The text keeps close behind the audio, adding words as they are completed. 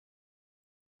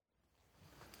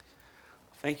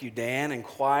Thank you, Dan and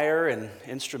choir and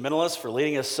instrumentalists, for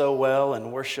leading us so well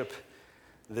in worship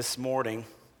this morning.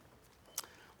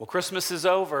 Well, Christmas is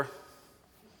over.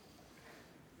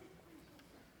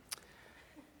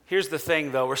 Here's the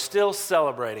thing, though. We're still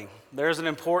celebrating. There's an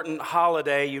important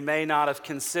holiday you may not have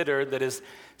considered that is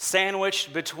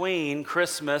sandwiched between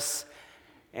Christmas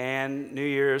and New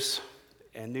Year's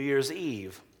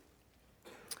Eve.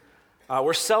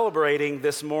 We're celebrating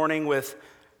this morning with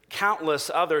countless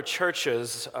other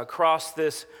churches across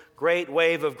this great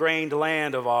wave of grained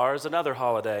land of ours, another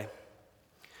holiday.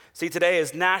 See, today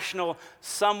is National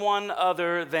Someone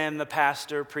Other Than the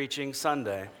Pastor Preaching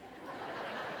Sunday.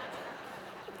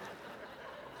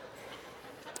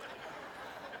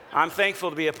 I'm thankful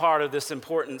to be a part of this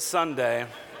important Sunday.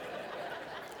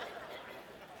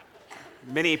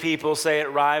 Many people say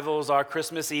it rivals our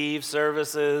Christmas Eve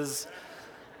services,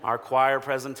 our choir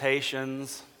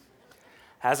presentations.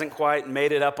 Hasn't quite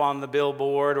made it up on the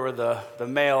billboard or the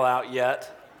mail out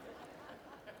yet.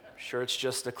 I'm sure it's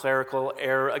just a clerical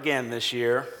error again this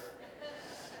year.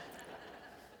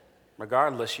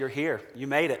 Regardless, you're here. You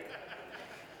made it.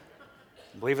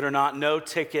 Believe it or not, no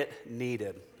ticket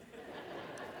needed.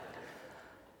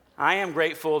 I am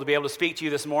grateful to be able to speak to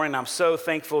you this morning. I'm so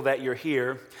thankful that you're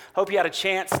here. Hope you had a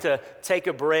chance to take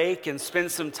a break and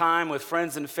spend some time with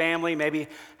friends and family, maybe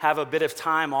have a bit of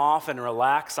time off and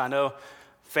relax. I know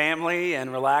family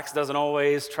and relax doesn't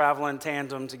always travel in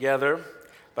tandem together,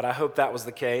 but I hope that was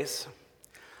the case.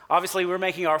 Obviously, we're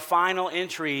making our final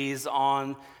entries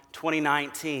on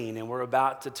 2019, and we're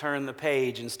about to turn the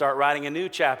page and start writing a new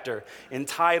chapter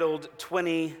entitled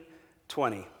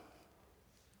 2020.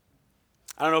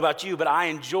 I don't know about you, but I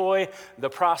enjoy the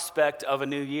prospect of a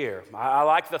new year. I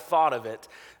like the thought of it,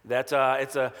 that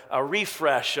it's a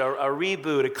refresh, a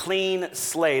reboot, a clean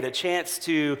slate, a chance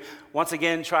to once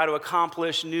again try to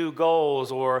accomplish new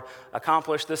goals or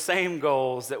accomplish the same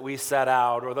goals that we set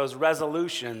out, or those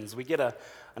resolutions. We get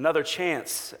another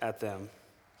chance at them.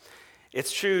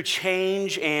 It's true,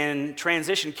 change and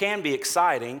transition can be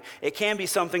exciting. It can be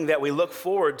something that we look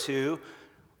forward to.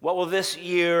 What will this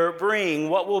year bring?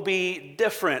 What will be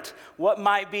different? What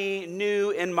might be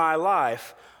new in my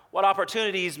life? What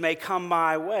opportunities may come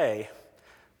my way?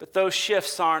 But those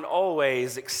shifts aren't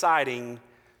always exciting.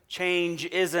 Change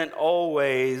isn't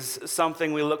always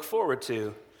something we look forward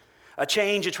to. A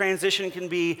change, a transition can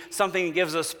be something that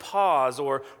gives us pause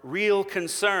or real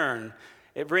concern.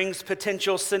 It brings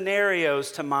potential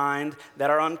scenarios to mind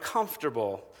that are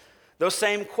uncomfortable. Those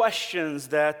same questions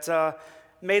that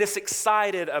made us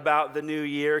excited about the new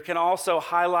year can also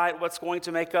highlight what's going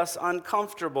to make us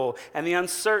uncomfortable and the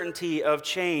uncertainty of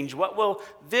change. What will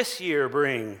this year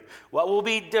bring? What will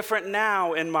be different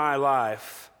now in my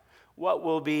life? What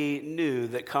will be new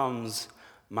that comes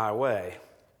my way?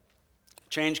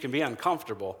 Change can be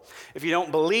uncomfortable. If you don't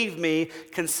believe me,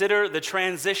 consider the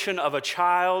transition of a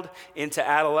child into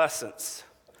adolescence.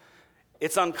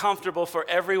 It's uncomfortable for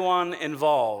everyone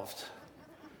involved.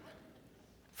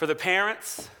 For the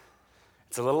parents,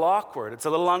 it's a little awkward, it's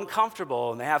a little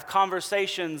uncomfortable, and they have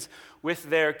conversations with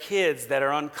their kids that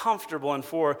are uncomfortable. And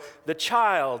for the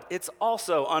child, it's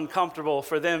also uncomfortable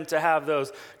for them to have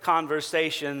those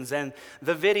conversations. And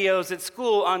the videos at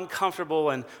school, uncomfortable,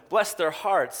 and bless their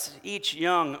hearts, each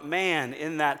young man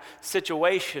in that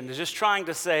situation is just trying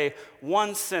to say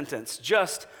one sentence,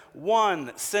 just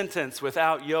one sentence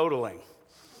without yodeling.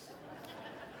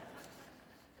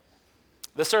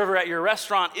 The server at your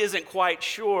restaurant isn't quite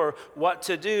sure what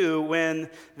to do when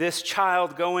this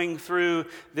child going through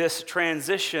this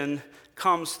transition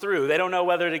comes through. They don't know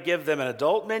whether to give them an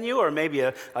adult menu or maybe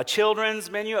a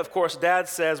children's menu. Of course, Dad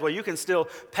says, well, you can still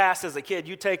pass as a kid.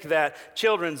 You take that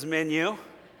children's menu.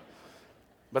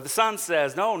 But the son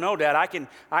says, no, Dad, I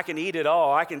can eat it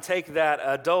all. I can take that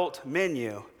adult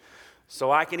menu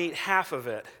so I can eat half of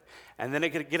it. And then it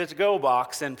could get a to-go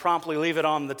box and promptly leave it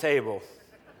on the table.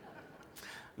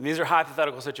 And these are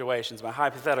hypothetical situations, my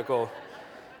hypothetical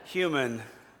human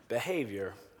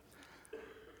behavior.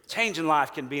 Change in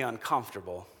life can be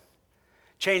uncomfortable.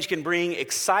 Change can bring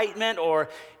excitement, or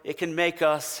it can make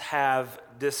us have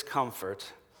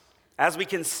discomfort. As we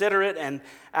consider it and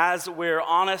as we're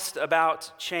honest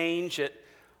about change, it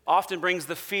often brings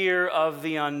the fear of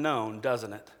the unknown,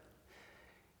 doesn't it?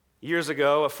 Years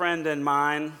ago, a friend and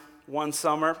mine, one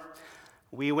summer,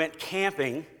 we went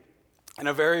camping in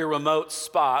a very remote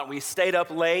spot. We stayed up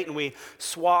late and we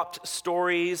swapped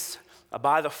stories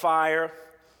by the fire.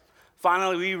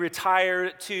 Finally, we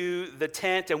retired to the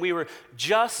tent and we were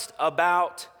just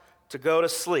about to go to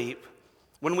sleep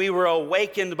when we were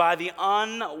awakened by the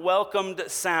unwelcomed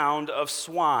sound of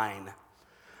swine.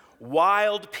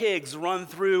 Wild pigs run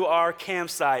through our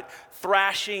campsite,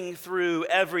 thrashing through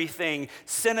everything.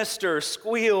 Sinister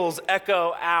squeals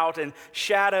echo out, and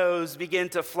shadows begin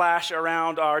to flash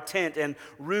around our tent and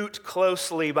root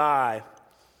closely by.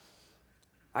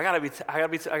 I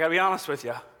gotta be honest with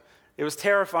you. It was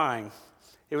terrifying.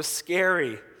 It was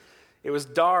scary. It was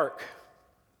dark.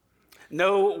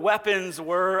 No weapons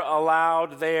were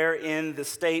allowed there in the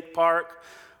state park,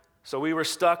 so we were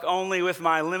stuck only with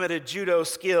my limited judo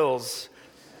skills,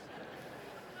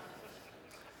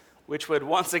 which would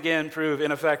once again prove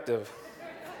ineffective.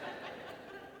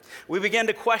 We began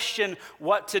to question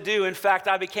what to do. In fact,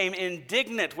 I became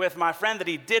indignant with my friend that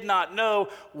he did not know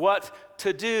what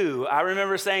to do. I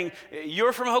remember saying,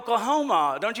 "You're from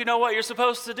Oklahoma. Don't you know what you're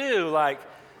supposed to do?" Like,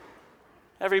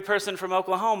 every person from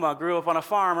Oklahoma grew up on a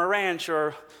farm or ranch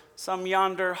or some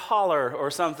yonder holler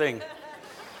or something.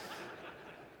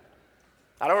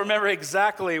 I don't remember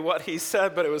exactly what he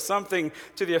said, but it was something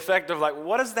to the effect of like,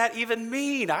 what does that even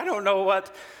mean? I don't know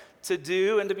what to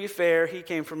do. And to be fair, he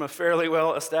came from a fairly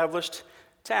well-established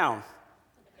town.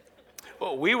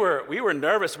 Well, we were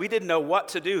nervous. We didn't know what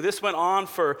to do. This went on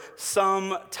for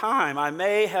some time. I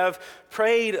may have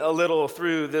prayed a little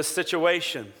through this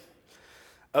situation.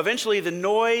 Eventually, the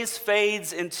noise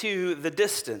fades into the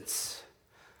distance.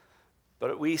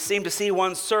 But we seem to see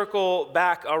one circle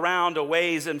back around a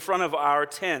ways in front of our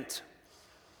tent.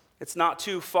 It's not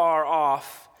too far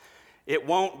off. It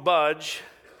won't budge.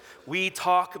 We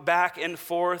talk back and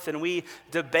forth and we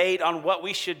debate on what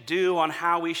we should do, on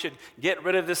how we should get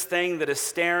rid of this thing that is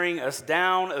staring us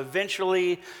down.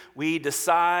 Eventually, we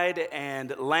decide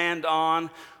and land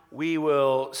on we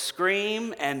will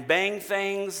scream and bang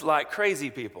things like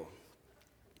crazy people.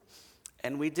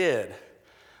 And we did.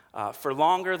 For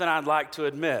longer than I'd like to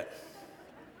admit.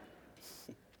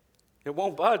 It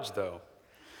won't budge, though.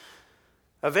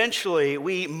 Eventually,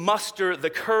 we muster the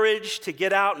courage to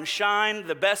get out and shine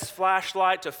the best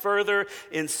flashlight to further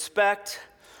inspect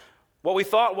what we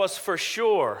thought was for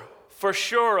sure a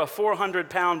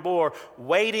 400-pound boar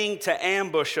waiting to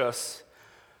ambush us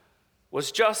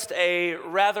was just a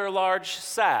rather large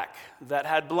sack that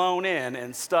had blown in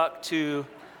and stuck to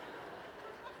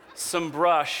some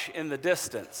brush in the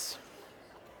distance.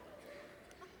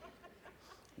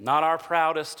 Not our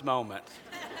proudest moment.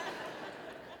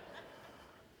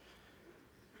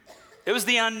 It was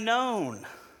the unknown.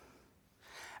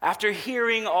 After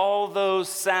hearing all those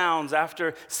sounds,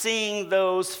 after seeing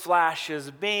those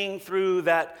flashes, being through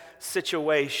that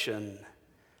situation,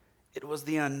 it was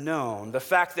the unknown. The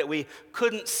fact that we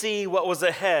couldn't see what was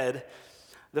ahead,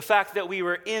 the fact that we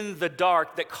were in the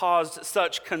dark that caused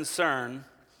such concern.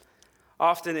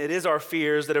 Often it is our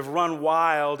fears that have run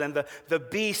wild, and the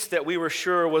beast that we were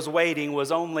sure was waiting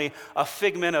was only a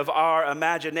figment of our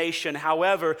imagination.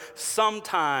 However,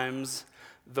 sometimes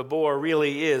the boar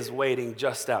really is waiting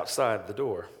just outside the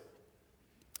door.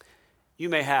 You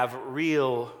may have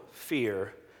real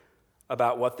fear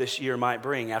about what this year might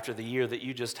bring after the year that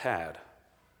you just had.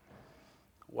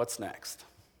 What's next?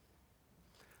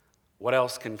 What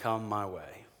else can come my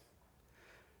way?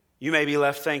 You may be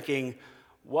left thinking,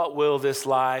 what will this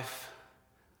life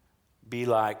be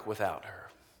like without her?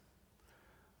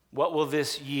 What will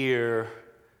this year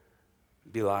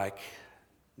be like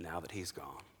now that he's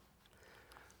gone?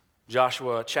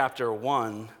 Joshua chapter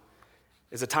 1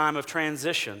 is a time of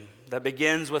transition that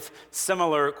begins with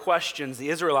similar questions. The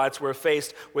Israelites were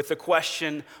faced with the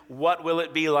question, what will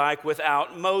it be like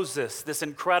without Moses? This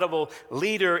incredible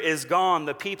leader is gone.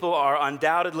 The people are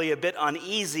undoubtedly a bit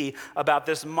uneasy about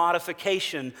this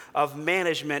modification of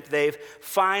management. They've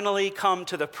finally come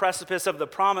to the precipice of the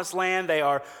promised land. They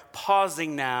are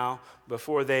pausing now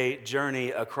before they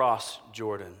journey across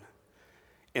Jordan.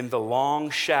 In the long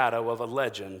shadow of a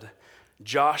legend,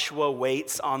 Joshua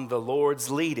waits on the Lord's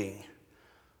leading.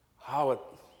 Oh,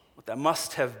 what that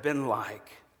must have been like.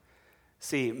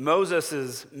 See,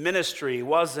 Moses' ministry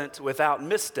wasn't without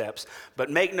missteps, but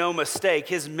make no mistake,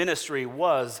 his ministry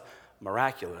was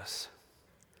miraculous.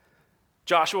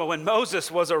 Joshua, when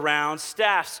Moses was around,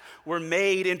 staffs were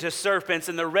made into serpents,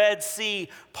 and the Red Sea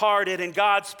parted, and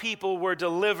God's people were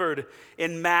delivered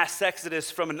in mass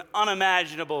exodus from an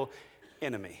unimaginable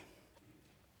enemy.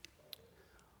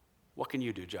 What can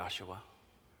you do, Joshua?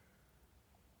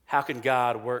 How can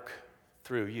God work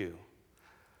through you?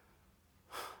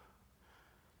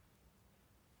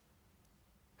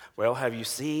 Well, have you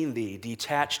seen the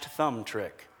detached thumb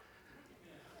trick?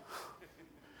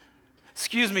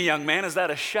 Excuse me, young man, is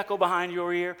that a shekel behind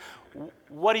your ear?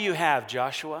 What do you have,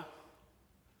 Joshua?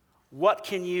 What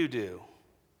can you do?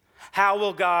 How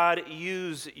will God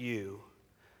use you?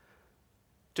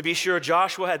 To be sure,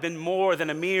 Joshua had been more than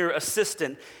a mere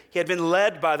assistant. He had been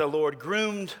led by the Lord,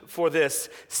 groomed for this,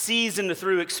 seasoned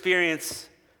through experience.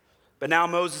 But now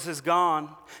Moses is gone.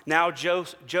 Now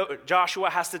Joshua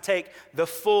has to take the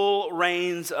full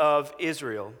reins of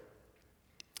Israel.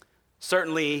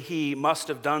 Certainly, he must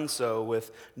have done so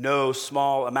with no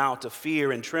small amount of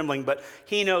fear and trembling, but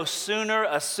he no sooner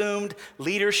assumed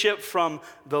leadership from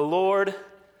the Lord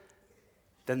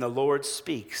than the Lord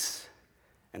speaks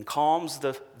and calms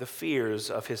the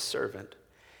fears of his servant,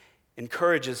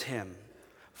 encourages him,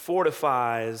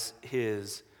 fortifies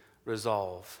his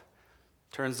resolve.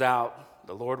 Turns out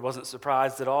the Lord wasn't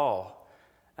surprised at all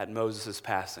at Moses'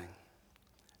 passing.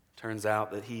 Turns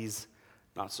out that he's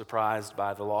not surprised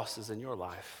by the losses in your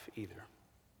life either.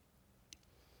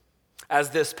 As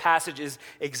this passage is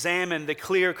examined, the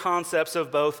clear concepts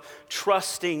of both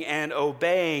trusting and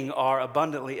obeying are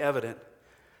abundantly evident.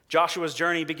 Joshua's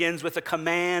journey begins with a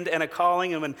command and a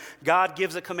calling, and when God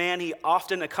gives a command, he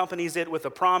often accompanies it with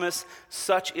a promise.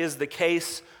 Such is the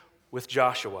case with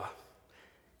Joshua.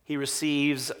 He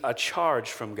receives a charge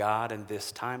from God in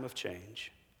this time of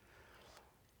change.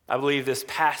 I believe this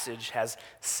passage has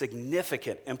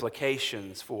significant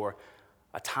implications for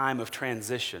a time of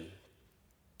transition.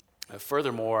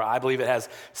 Furthermore, I believe it has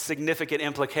significant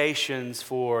implications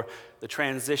for the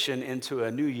transition into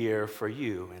a new year for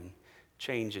you and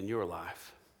change in your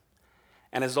life.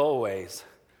 And as always,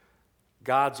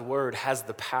 God's word has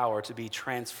the power to be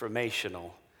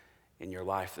transformational in your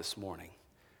life this morning.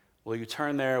 Will you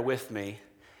turn there with me?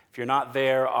 If you're not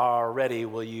there already,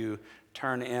 will you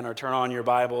turn in or turn on your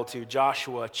Bible to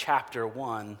Joshua chapter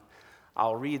 1.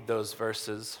 I'll read those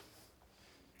verses.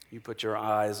 You put your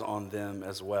eyes on them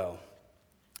as well.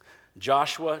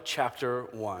 Joshua chapter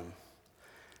 1.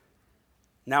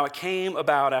 Now it came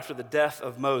about after the death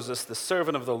of Moses, the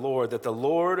servant of the Lord, that the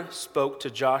Lord spoke to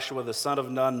Joshua, the son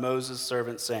of Nun, Moses'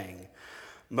 servant, saying,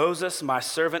 Moses, my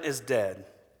servant, is dead.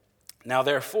 Now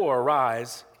therefore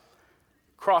arise,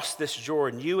 cross this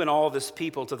Jordan, you and all this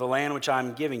people, to the land which I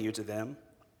am giving you to them,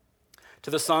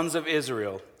 to the sons of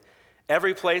Israel.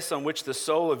 Every place on which the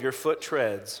sole of your foot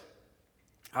treads,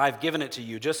 I have given it to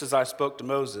you, just as I spoke to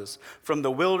Moses. From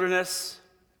the wilderness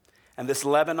and this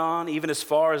Lebanon, even as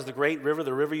far as the great river,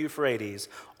 the river Euphrates,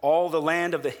 all the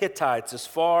land of the Hittites, as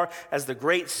far as the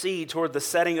great sea toward the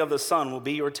setting of the sun, will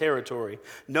be your territory.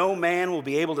 No man will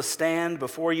be able to stand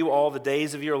before you all the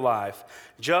days of your life.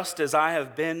 Just as I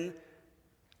have been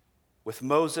with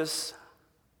Moses,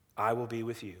 I will be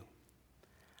with you.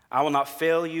 I will not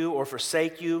fail you or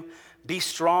forsake you. Be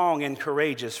strong and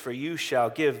courageous, for you shall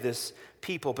give this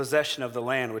people possession of the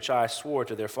land which I swore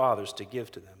to their fathers to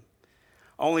give to them.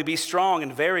 Only be strong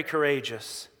and very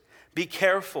courageous. Be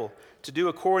careful to do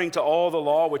according to all the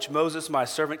law which Moses my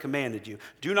servant commanded you.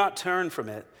 Do not turn from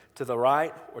it to the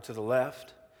right or to the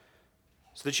left,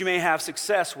 so that you may have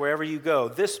success wherever you go.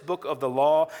 This book of the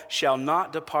law shall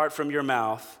not depart from your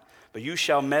mouth, but you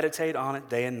shall meditate on it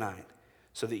day and night,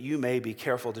 so that you may be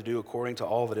careful to do according to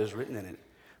all that is written in it.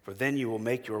 For then you will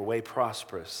make your way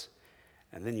prosperous,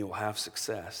 and then you will have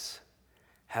success.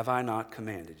 Have I not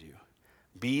commanded you?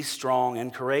 Be strong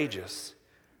and courageous.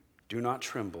 Do not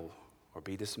tremble or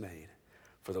be dismayed,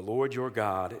 for the Lord your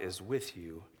God is with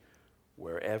you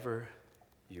wherever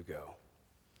you go.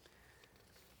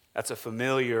 That's a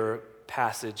familiar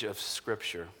passage of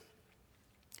Scripture.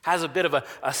 Has a bit of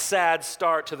a sad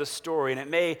start to the story, and it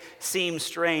may seem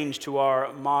strange to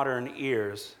our modern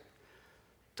ears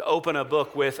to open a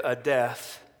book with a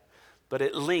death, but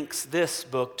it links this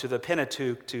book to the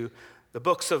Pentateuch, to the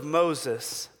books of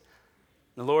Moses.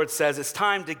 The Lord says, it's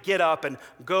time to get up and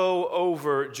go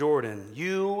over Jordan,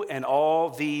 you and all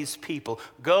these people.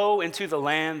 Go into the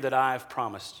land that I've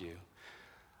promised you.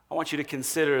 I want you to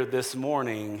consider this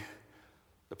morning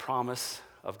the promise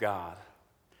of God,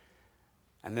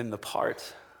 and then the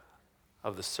part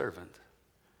of the servant.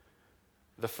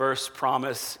 The first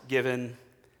promise given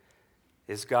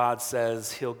is God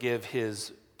says he'll give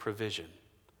his provision.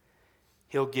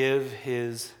 He'll give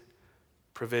his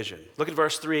provision. Look at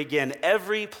verse 3 again.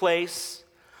 Every place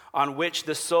on which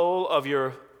the sole of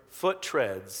your foot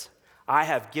treads, I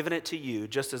have given it to you,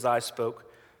 just as I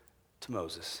spoke to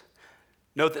Moses.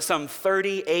 Note that some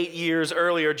 38 years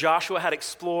earlier, Joshua had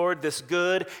explored this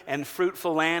good and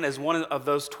fruitful land as one of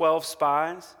those 12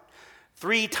 spies.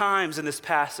 3 times in this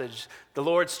passage, the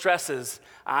Lord stresses,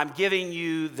 I'm giving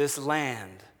you this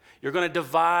land. You're going to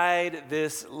divide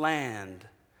this land.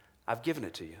 I've given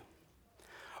it to you.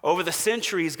 Over the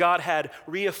centuries, God had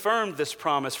reaffirmed this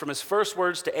promise from his first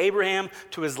words to Abraham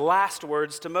to his last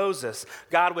words to Moses.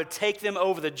 God would take them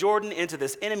over the Jordan into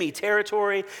this enemy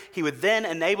territory. He would then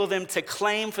enable them to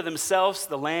claim for themselves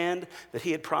the land that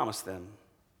he had promised them.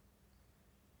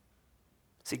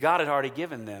 See, God had already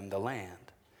given them the land.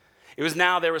 It was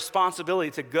now their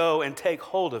responsibility to go and take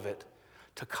hold of it,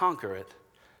 to conquer it,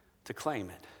 to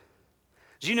claim it.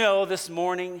 Do you know this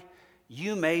morning,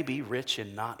 you may be rich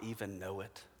and not even know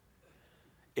it?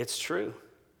 It's true.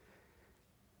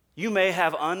 You may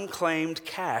have unclaimed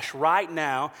cash. Right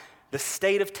now, the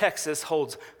state of Texas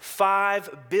holds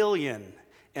 $5 billion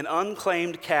in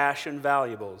unclaimed cash and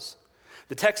valuables.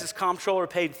 The Texas Comptroller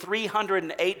paid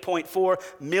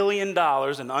 $308.4 million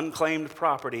in unclaimed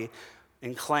property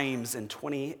in claims in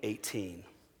 2018.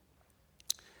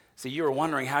 See, you were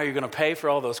wondering how you're going to pay for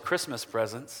all those Christmas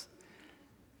presents.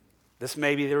 This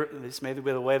may be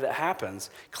the way that happens.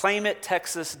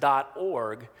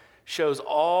 ClaimItTexas.org shows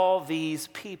all these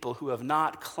people who have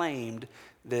not claimed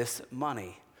this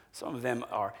money. Some of them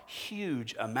are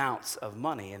huge amounts of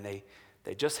money, and they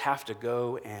just have to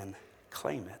go and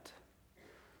claim it.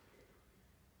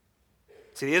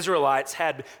 See, the Israelites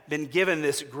had been given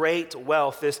this great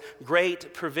wealth, this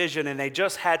great provision, and they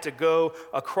just had to go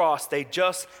across. They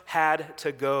just had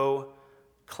to go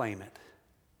claim it.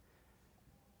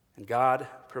 And God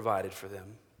provided for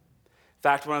them. In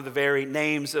fact, one of the very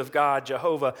names of God,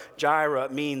 Jehovah Jireh,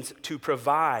 means to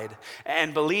provide.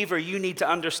 And believer, you need to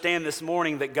understand this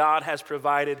morning that God has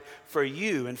provided for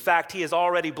you. In fact, he has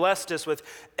already blessed us with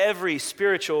every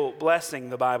spiritual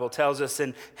blessing, the Bible tells us,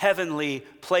 in heavenly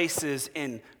places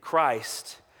in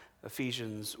Christ.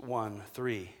 Ephesians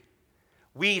 1:3.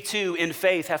 We too, in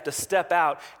faith, have to step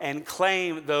out and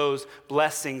claim those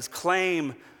blessings,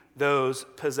 claim those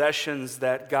possessions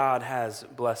that God has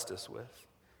blessed us with.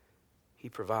 He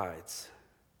provides.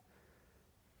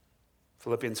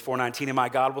 Philippians 4:19, and my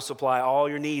God will supply all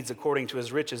your needs according to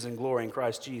his riches and glory in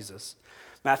Christ Jesus.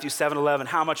 Matthew 7:11,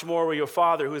 how much more will your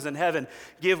Father who is in heaven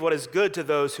give what is good to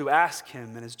those who ask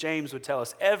him? And as James would tell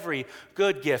us, every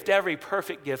good gift, every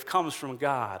perfect gift comes from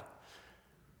God.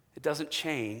 It doesn't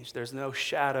change. There's no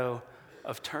shadow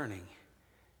of turning.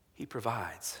 He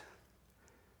provides.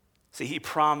 See, he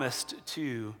promised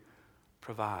to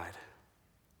provide.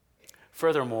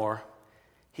 Furthermore,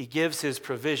 he gives his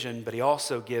provision, but he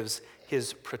also gives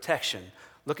his protection.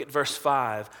 Look at verse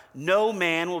 5. No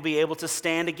man will be able to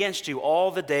stand against you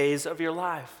all the days of your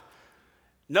life.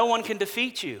 No one can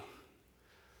defeat you.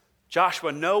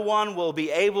 Joshua, no one will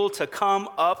be able to come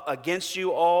up against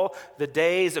you all the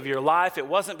days of your life. It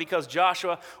wasn't because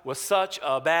Joshua was such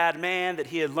a bad man that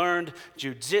he had learned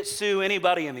jujitsu.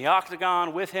 Anybody in the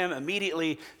octagon with him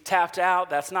immediately tapped out.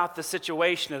 That's not the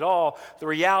situation at all. The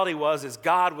reality is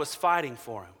God was fighting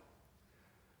for him.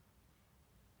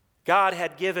 God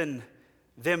had given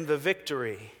them the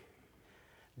victory.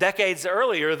 Decades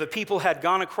earlier, the people had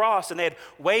gone across and they had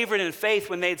wavered in faith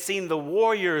when they had seen the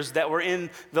warriors that were in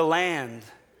the land.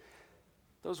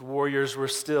 Those warriors were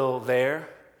still there.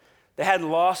 They hadn't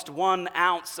lost 1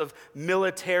 ounce of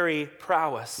military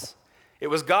prowess. It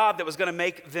was God that was going to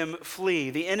make them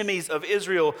flee. The enemies of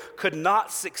Israel could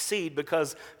not succeed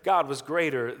because God was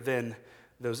greater than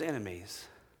those enemies.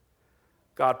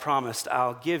 God promised,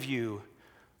 I'll give you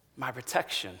my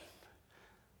protection.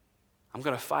 I'm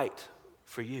going to fight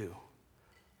for you.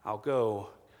 I'll go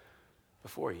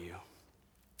before you.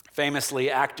 Famously,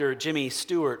 actor Jimmy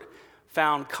Stewart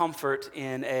found comfort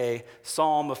in a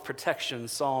psalm of protection,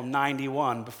 Psalm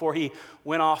 91. Before he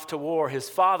went off to war, his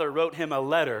father wrote him a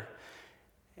letter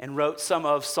and wrote some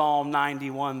of Psalm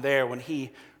 91 there when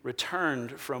he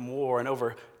returned from war. And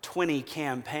over 20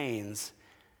 campaigns,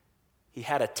 he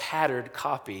had a tattered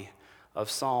copy of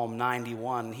Psalm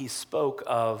 91. He spoke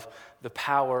of the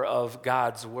power of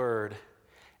God's word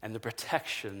and the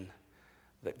protection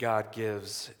that God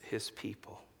gives his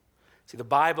people. See, the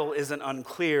Bible isn't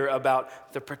unclear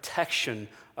about the protection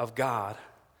of God.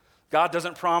 God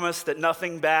doesn't promise that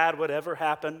nothing bad would ever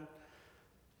happen.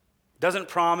 Doesn't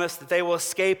promise that they will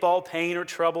escape all pain or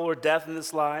trouble or death in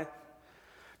this life.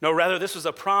 No, rather, this was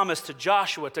a promise to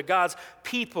Joshua, to God's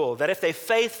people, that if they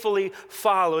faithfully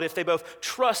followed, if they both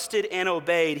trusted and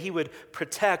obeyed, he would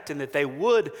protect and that they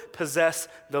would possess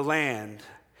the land.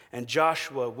 And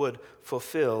Joshua would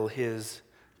fulfill his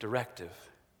directive.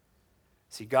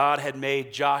 See, God had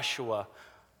made Joshua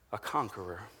a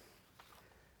conqueror.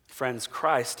 Friends,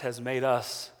 Christ has made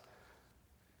us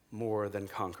more than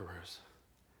conquerors.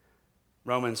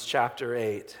 Romans chapter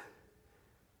 8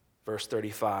 Verse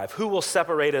 35, who will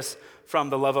separate us from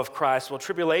the love of Christ? Will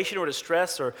tribulation or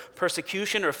distress or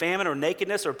persecution or famine or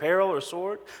nakedness or peril or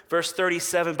sword? Verse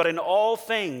 37, but in all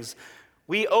things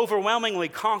we overwhelmingly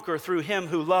conquer through him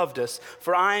who loved us.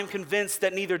 For I am convinced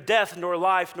that neither death nor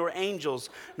life nor angels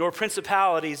nor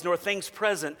principalities nor things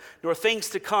present nor things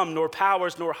to come nor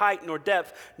powers nor height nor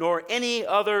depth nor any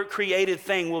other created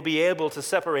thing will be able to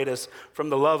separate us from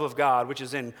the love of God, which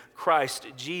is in Christ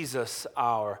Jesus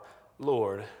our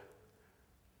Lord.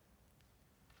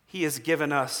 He has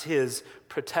given us his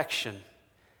protection.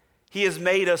 He has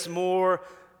made us more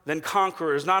than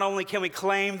conquerors. Not only can we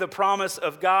claim the promise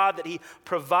of God that he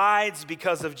provides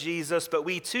because of Jesus, but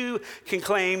we too can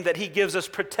claim that he gives us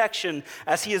protection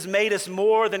as he has made us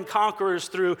more than conquerors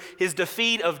through his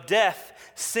defeat of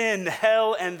death, sin,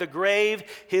 hell, and the grave,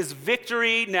 his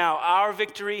victory, now our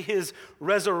victory, his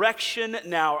resurrection,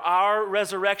 now our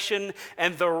resurrection,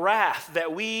 and the wrath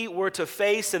that we were to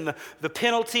face and the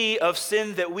penalty of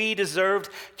sin that we deserved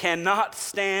cannot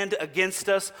stand against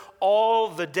us all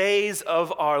the days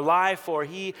of our life, for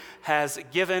he has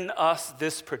given us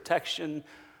this protection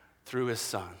through his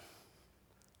Son.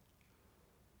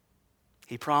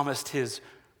 He promised his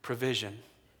provision.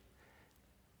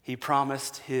 He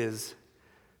promised his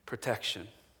protection.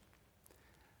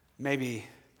 Maybe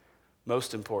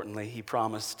most importantly, he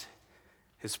promised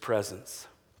his presence.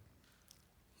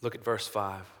 Look at verse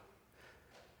 5.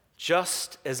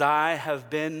 Just as I have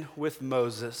been with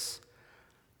Moses,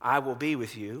 I will be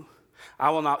with you.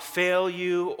 I will not fail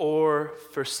you or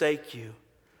forsake you.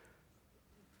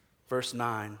 Verse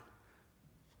 9.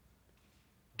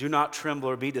 Do not tremble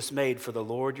or be dismayed, for the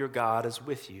Lord your God is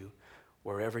with you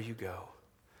wherever you go.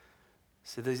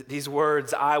 So these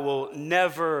words, I will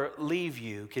never leave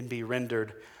you, can be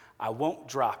rendered, I won't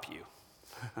drop you.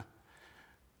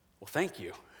 Well, thank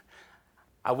you.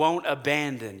 I won't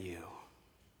abandon you.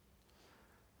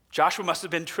 Joshua must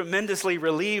have been tremendously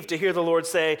relieved to hear the Lord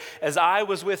say, as I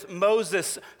was with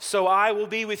Moses, so I will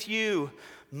be with you.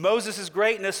 Moses'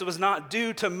 greatness was not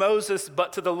due to Moses,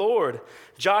 but to the Lord.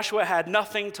 Joshua had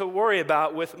nothing to worry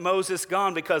about with Moses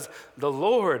gone because the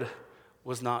Lord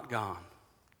was not gone.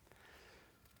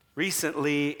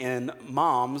 Recently in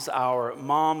Moms, our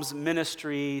Moms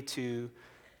ministry to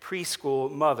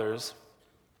preschool mothers,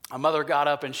 a mother got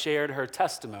up and shared her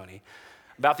testimony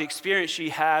about the experience she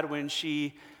had when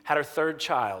she had her third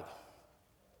child.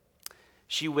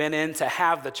 She went in to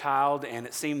have the child, and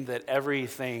it seemed that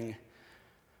everything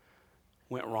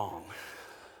went wrong.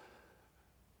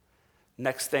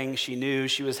 Next thing she knew,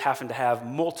 she was having to have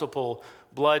multiple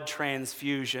blood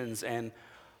transfusions, and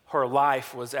her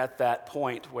life was at that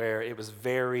point where it was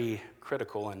very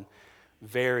critical and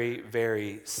very,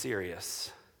 very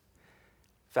serious.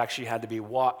 In fact, she had to be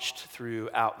watched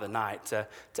throughout the night.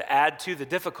 To add to the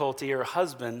difficulty, her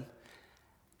husband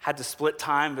had to split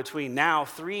time between now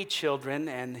 3 children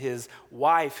and his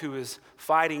wife, who was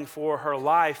fighting for her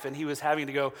life, and he was having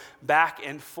to go back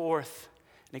and forth,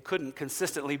 and he couldn't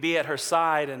consistently be at her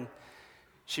side, and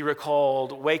she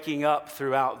recalled waking up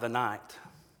throughout the night,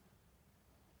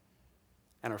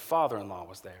 and her father-in-law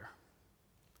was there.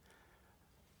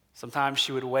 Sometimes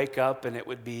she would wake up and it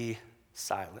would be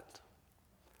silent.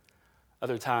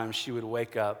 Other times she would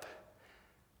wake up,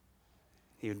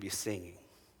 he would be singing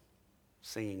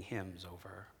hymns over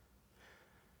her.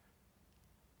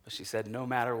 But she said, no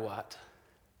matter what,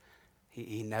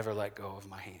 he never let go of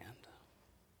my hand.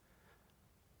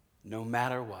 No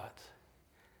matter what,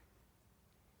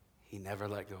 he never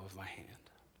let go of my hand.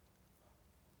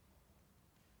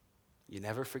 You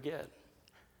never forget.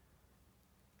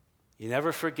 You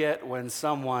never forget when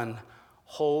someone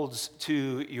holds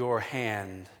to your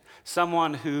hand,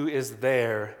 someone who is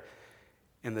there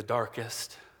in the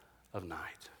darkest of night.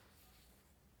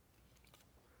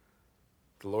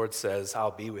 The Lord says, I'll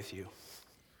be with you.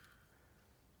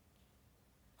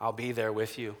 I'll be there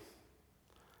with you.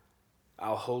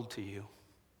 I'll hold to you.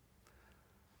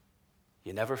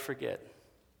 You never forget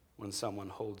when someone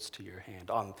holds to your hand.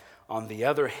 On the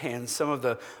other hand, some of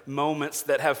the moments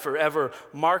that have forever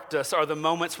marked us are the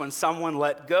moments when someone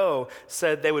let go,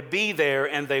 said they would be there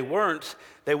and they weren't.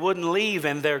 They wouldn't leave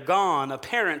and they're gone. A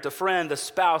parent, a friend, a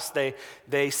spouse,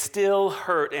 they still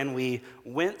hurt, and we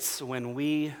wince when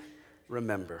we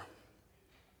remember.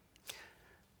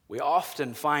 We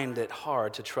often find it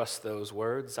hard to trust those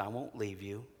words, I won't leave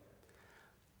you,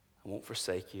 I won't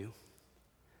forsake you,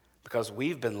 because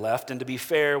we've been left, and to be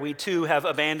fair, we too have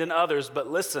abandoned others. But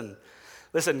listen,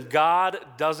 God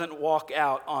doesn't walk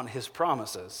out on his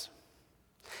promises.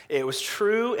 It was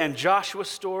true in Joshua's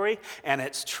story, and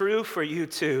it's true for you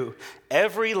too.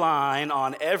 Every line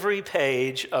on every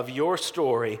page of your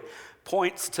story, God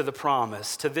points to the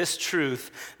promise, to this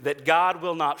truth that God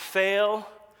will not fail,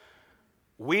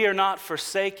 we are not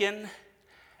forsaken,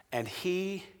 and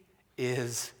he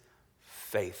is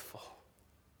faithful.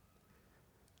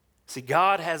 See,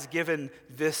 God has given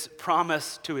this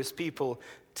promise to his people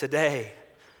today.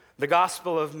 The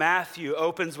Gospel of Matthew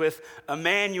opens with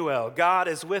Emmanuel, God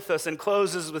is with us, and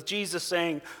closes with Jesus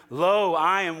saying, "Lo,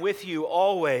 I am with you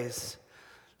always."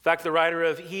 In fact, the writer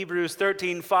of Hebrews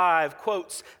 13:5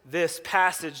 quotes this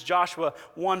passage. Joshua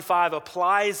 1:5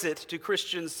 applies it to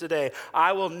Christians today.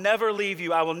 I will never leave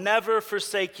you. I will never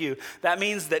forsake you. That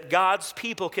means that God's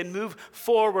people can move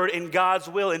forward in God's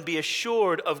will and be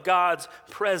assured of God's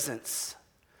presence.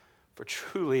 For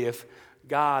truly, if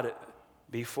God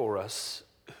be for us,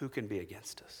 who can be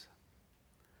against us?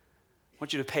 I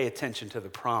want you to pay attention to the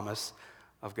promise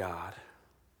of God.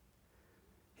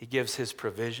 He gives his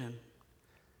provision,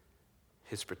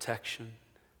 his protection,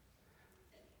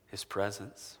 his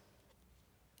presence.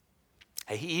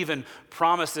 He even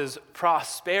promises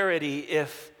prosperity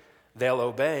if they'll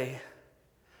obey.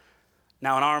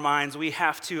 Now, in our minds, we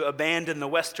have to abandon the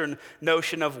Western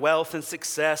notion of wealth and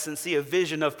success and see a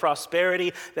vision of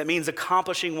prosperity that means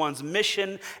accomplishing one's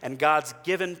mission and God's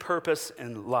given purpose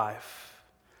in life.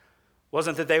 It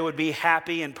wasn't that they would be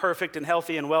happy and perfect and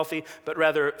healthy and wealthy, but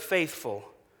rather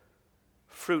faithful,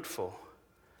 fruitful,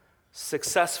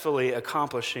 successfully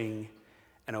accomplishing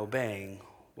and obeying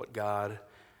what God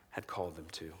had called them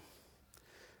to.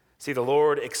 See, the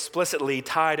Lord explicitly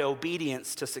tied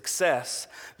obedience to success.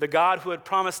 The God who had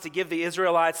promised to give the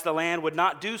Israelites the land would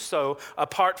not do so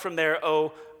apart from their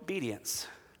obedience.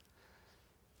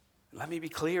 Let me be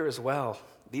clear as well.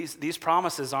 These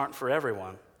promises aren't for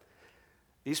everyone.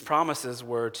 These promises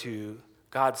were to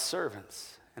God's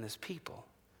servants and his people.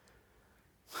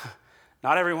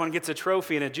 Not everyone gets a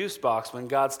trophy and a juice box when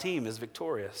God's team is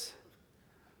victorious.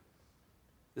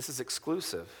 This is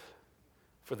exclusive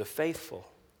for the faithful.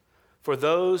 For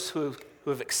those who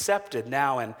have accepted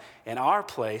now in our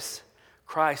place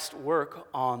Christ's work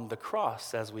on the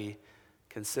cross as we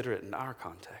consider it in our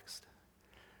context.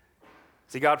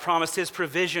 See, God promised his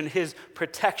provision, his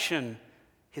protection,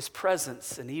 his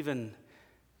presence, and even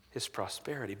his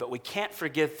prosperity. But we can't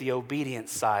forget the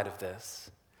obedience side of this.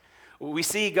 We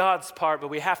see God's part, but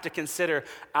we have to consider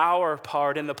our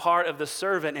part and the part of the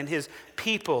servant and his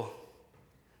people.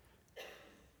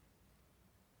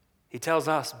 He tells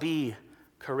us, be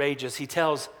courageous. He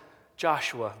tells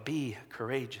Joshua, be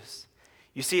courageous.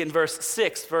 You see it in verse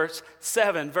 6, verse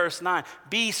 7, verse 9.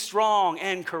 Be strong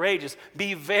and courageous.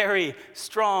 Be very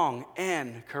strong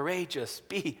and courageous.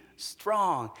 Be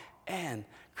strong and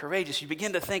courageous. You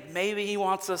begin to think maybe he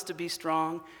wants us to be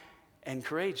strong and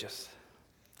courageous.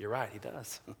 You're right, he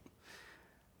does.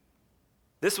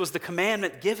 This was the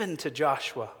commandment given to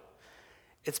Joshua.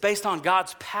 It's based on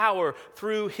God's power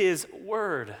through his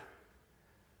word.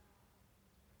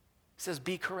 He says,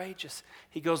 be courageous.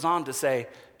 He goes on to say,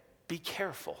 be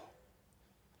careful.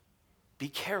 Be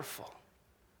careful.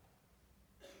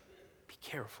 Be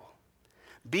careful.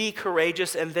 Be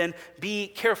courageous and then be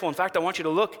careful. In fact, I want you to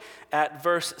look at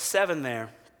verse 7 there.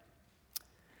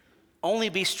 Only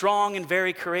be strong and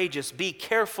very courageous. Be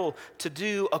careful to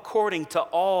do according to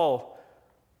all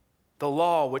the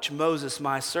law which Moses,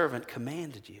 my servant,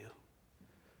 commanded you.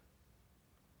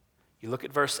 You look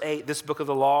at verse 8, this book of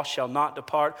the law shall not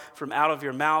depart from out of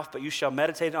your mouth, but you shall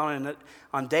meditate on it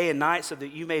on day and night so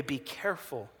that you may be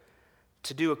careful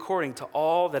to do according to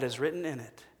all that is written in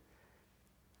it.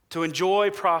 To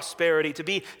enjoy prosperity, to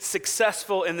be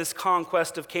successful in this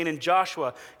conquest of Canaan,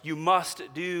 Joshua, you must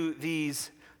do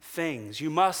these things. You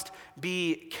must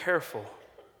be careful.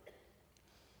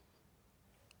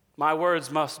 My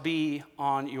words must be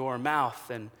on your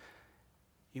mouth, and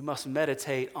you must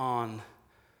meditate on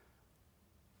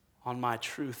my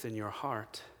truth in your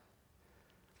heart.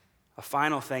 A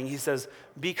final thing, he says,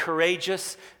 be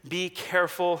courageous, be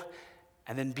careful,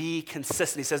 and then be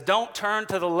consistent. He says, don't turn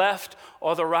to the left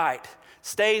or the right.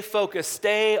 Stay focused,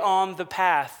 stay on the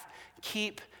path.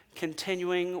 Keep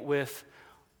continuing with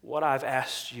what I've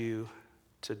asked you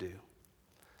to do.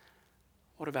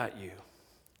 What about you?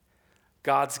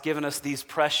 God's given us these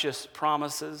precious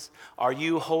promises. Are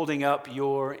you holding up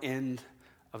your end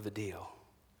of the deal?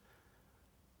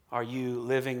 Are you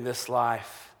living this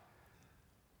life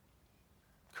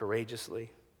courageously,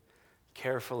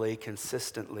 carefully,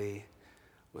 consistently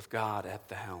with God at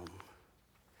the helm?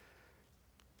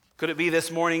 Could it be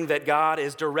this morning that God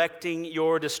is directing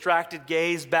your distracted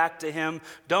gaze back to him?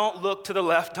 Don't look to the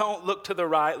left, don't look to the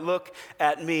right, look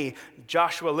at me.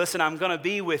 Joshua, listen, I'm going to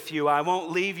be with you. I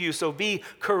won't leave you. So be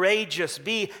courageous,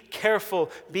 be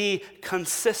careful, be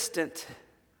consistent.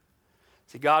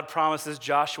 See, God promises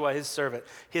Joshua, his servant,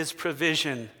 his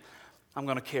provision, I'm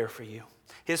going to care for you.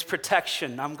 His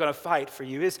protection, I'm going to fight for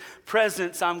you. His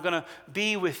presence, I'm going to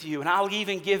be with you. And I'll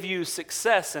even give you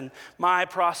success and my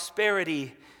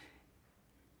prosperity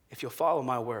if you'll follow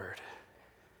my word.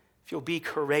 If you'll be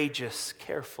courageous,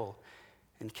 careful,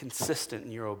 and consistent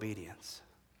in your obedience.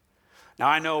 Now,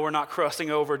 I know we're not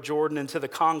crossing over Jordan into the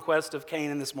conquest of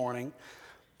Canaan this morning,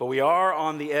 but we are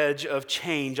on the edge of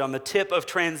change, on the tip of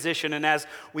transition. And as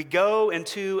we go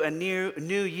into a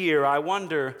new year, I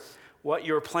wonder what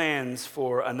your plans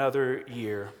for another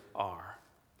year are.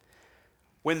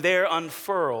 When they're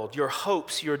unfurled, your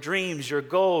hopes, your dreams, your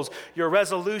goals, your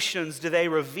resolutions, do they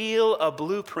reveal a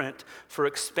blueprint for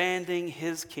expanding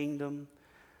his kingdom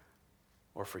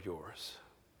or for yours?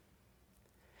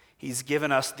 He's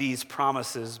given us these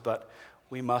promises, but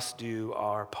we must do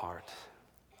our part.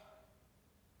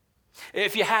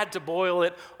 If you had to boil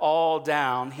it all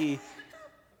down, he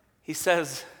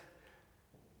says,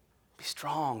 be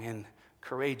strong and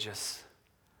courageous.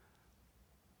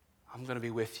 I'm going to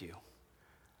be with you.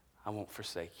 I won't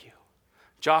forsake you.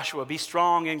 Joshua, be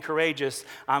strong and courageous.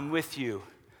 I'm with you.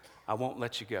 I won't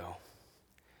let you go.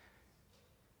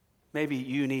 Maybe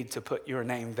you need to put your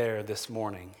name there this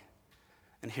morning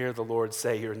and hear the Lord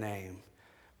say your name.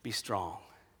 Be strong.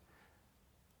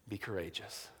 Be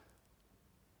courageous.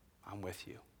 I'm with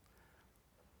you.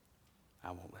 I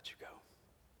won't let you go.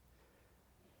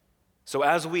 So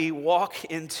as we walk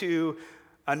into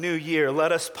a new year,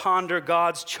 let us ponder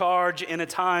God's charge in a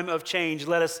time of change.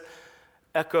 Let us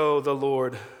echo the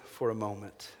Lord for a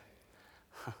moment.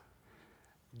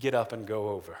 Get up and go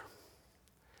over.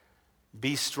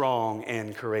 Be strong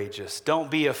and courageous. Don't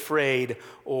be afraid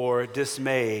or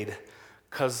dismayed,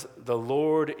 because the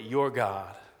Lord your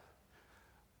God,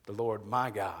 the Lord my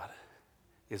God,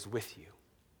 is with you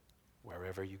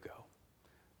wherever you go.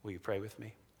 Will you pray with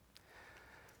me?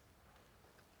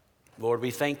 Lord,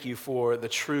 we thank you for the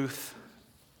truth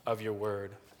of your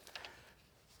word.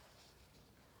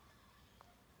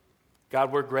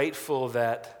 God, we're grateful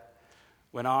that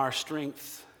when our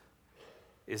strength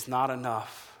is not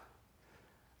enough,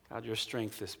 God, your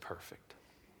strength is perfect.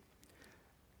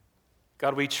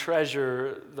 God, we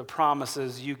treasure the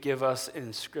promises you give us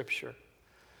in Scripture.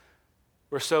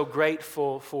 We're so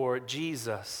grateful for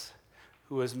Jesus,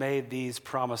 who has made these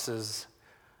promises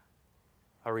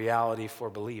a reality for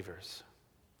believers.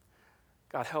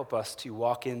 God, help us to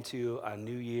walk into a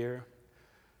new year,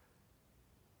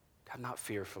 God, not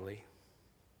fearfully,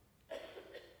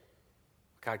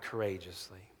 God,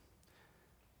 courageously.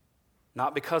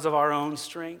 Not because of our own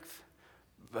strength,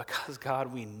 but because,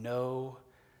 God, we know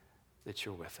that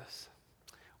you're with us.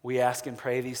 We ask and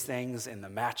pray these things in the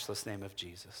matchless name of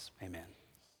Jesus. Amen.